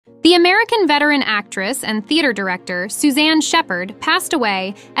The American veteran actress and theater director Suzanne Shepherd passed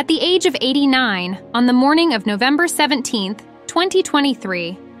away at the age of 89 on the morning of November 17,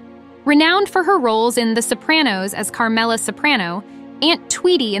 2023. Renowned for her roles in The Sopranos as Carmela Soprano, Aunt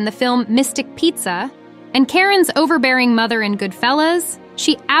Tweety in the film Mystic Pizza, and Karen's overbearing mother in Goodfellas,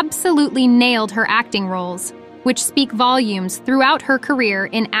 she absolutely nailed her acting roles, which speak volumes throughout her career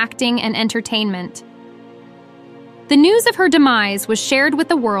in acting and entertainment. The news of her demise was shared with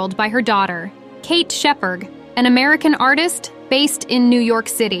the world by her daughter, Kate Shepherd, an American artist based in New York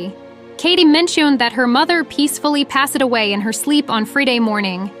City. Katie mentioned that her mother peacefully passed away in her sleep on Friday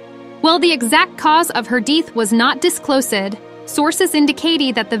morning. While the exact cause of her death was not disclosed, sources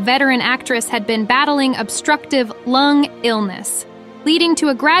indicated that the veteran actress had been battling obstructive lung illness, leading to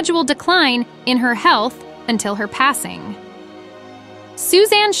a gradual decline in her health until her passing.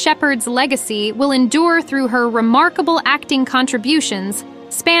 Suzanne Shepherd's legacy will endure through her remarkable acting contributions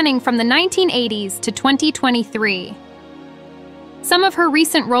spanning from the 1980s to 2023. Some of her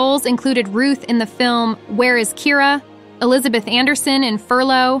recent roles included Ruth in the film Where is Kira?, Elizabeth Anderson in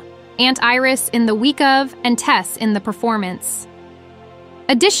Furlough, Aunt Iris in The Week Of, and Tess in The Performance.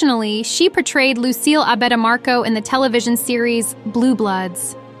 Additionally, she portrayed Lucille Abetamarco in the television series Blue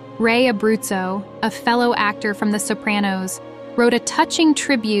Bloods. Ray Abruzzo, a fellow actor from The Sopranos, wrote a touching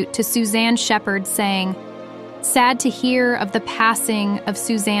tribute to Suzanne Shepherd saying, "Sad to hear of the passing of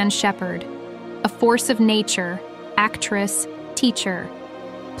Suzanne Shepherd, a force of nature, actress, teacher.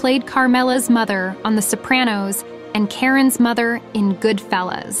 Played Carmela's mother on The Sopranos and Karen's mother in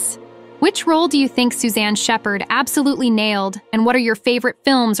Goodfellas." Which role do you think Suzanne Shepherd absolutely nailed, and what are your favorite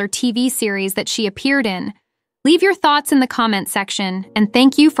films or TV series that she appeared in? Leave your thoughts in the comment section, and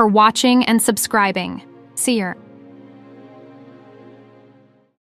thank you for watching and subscribing. See ya.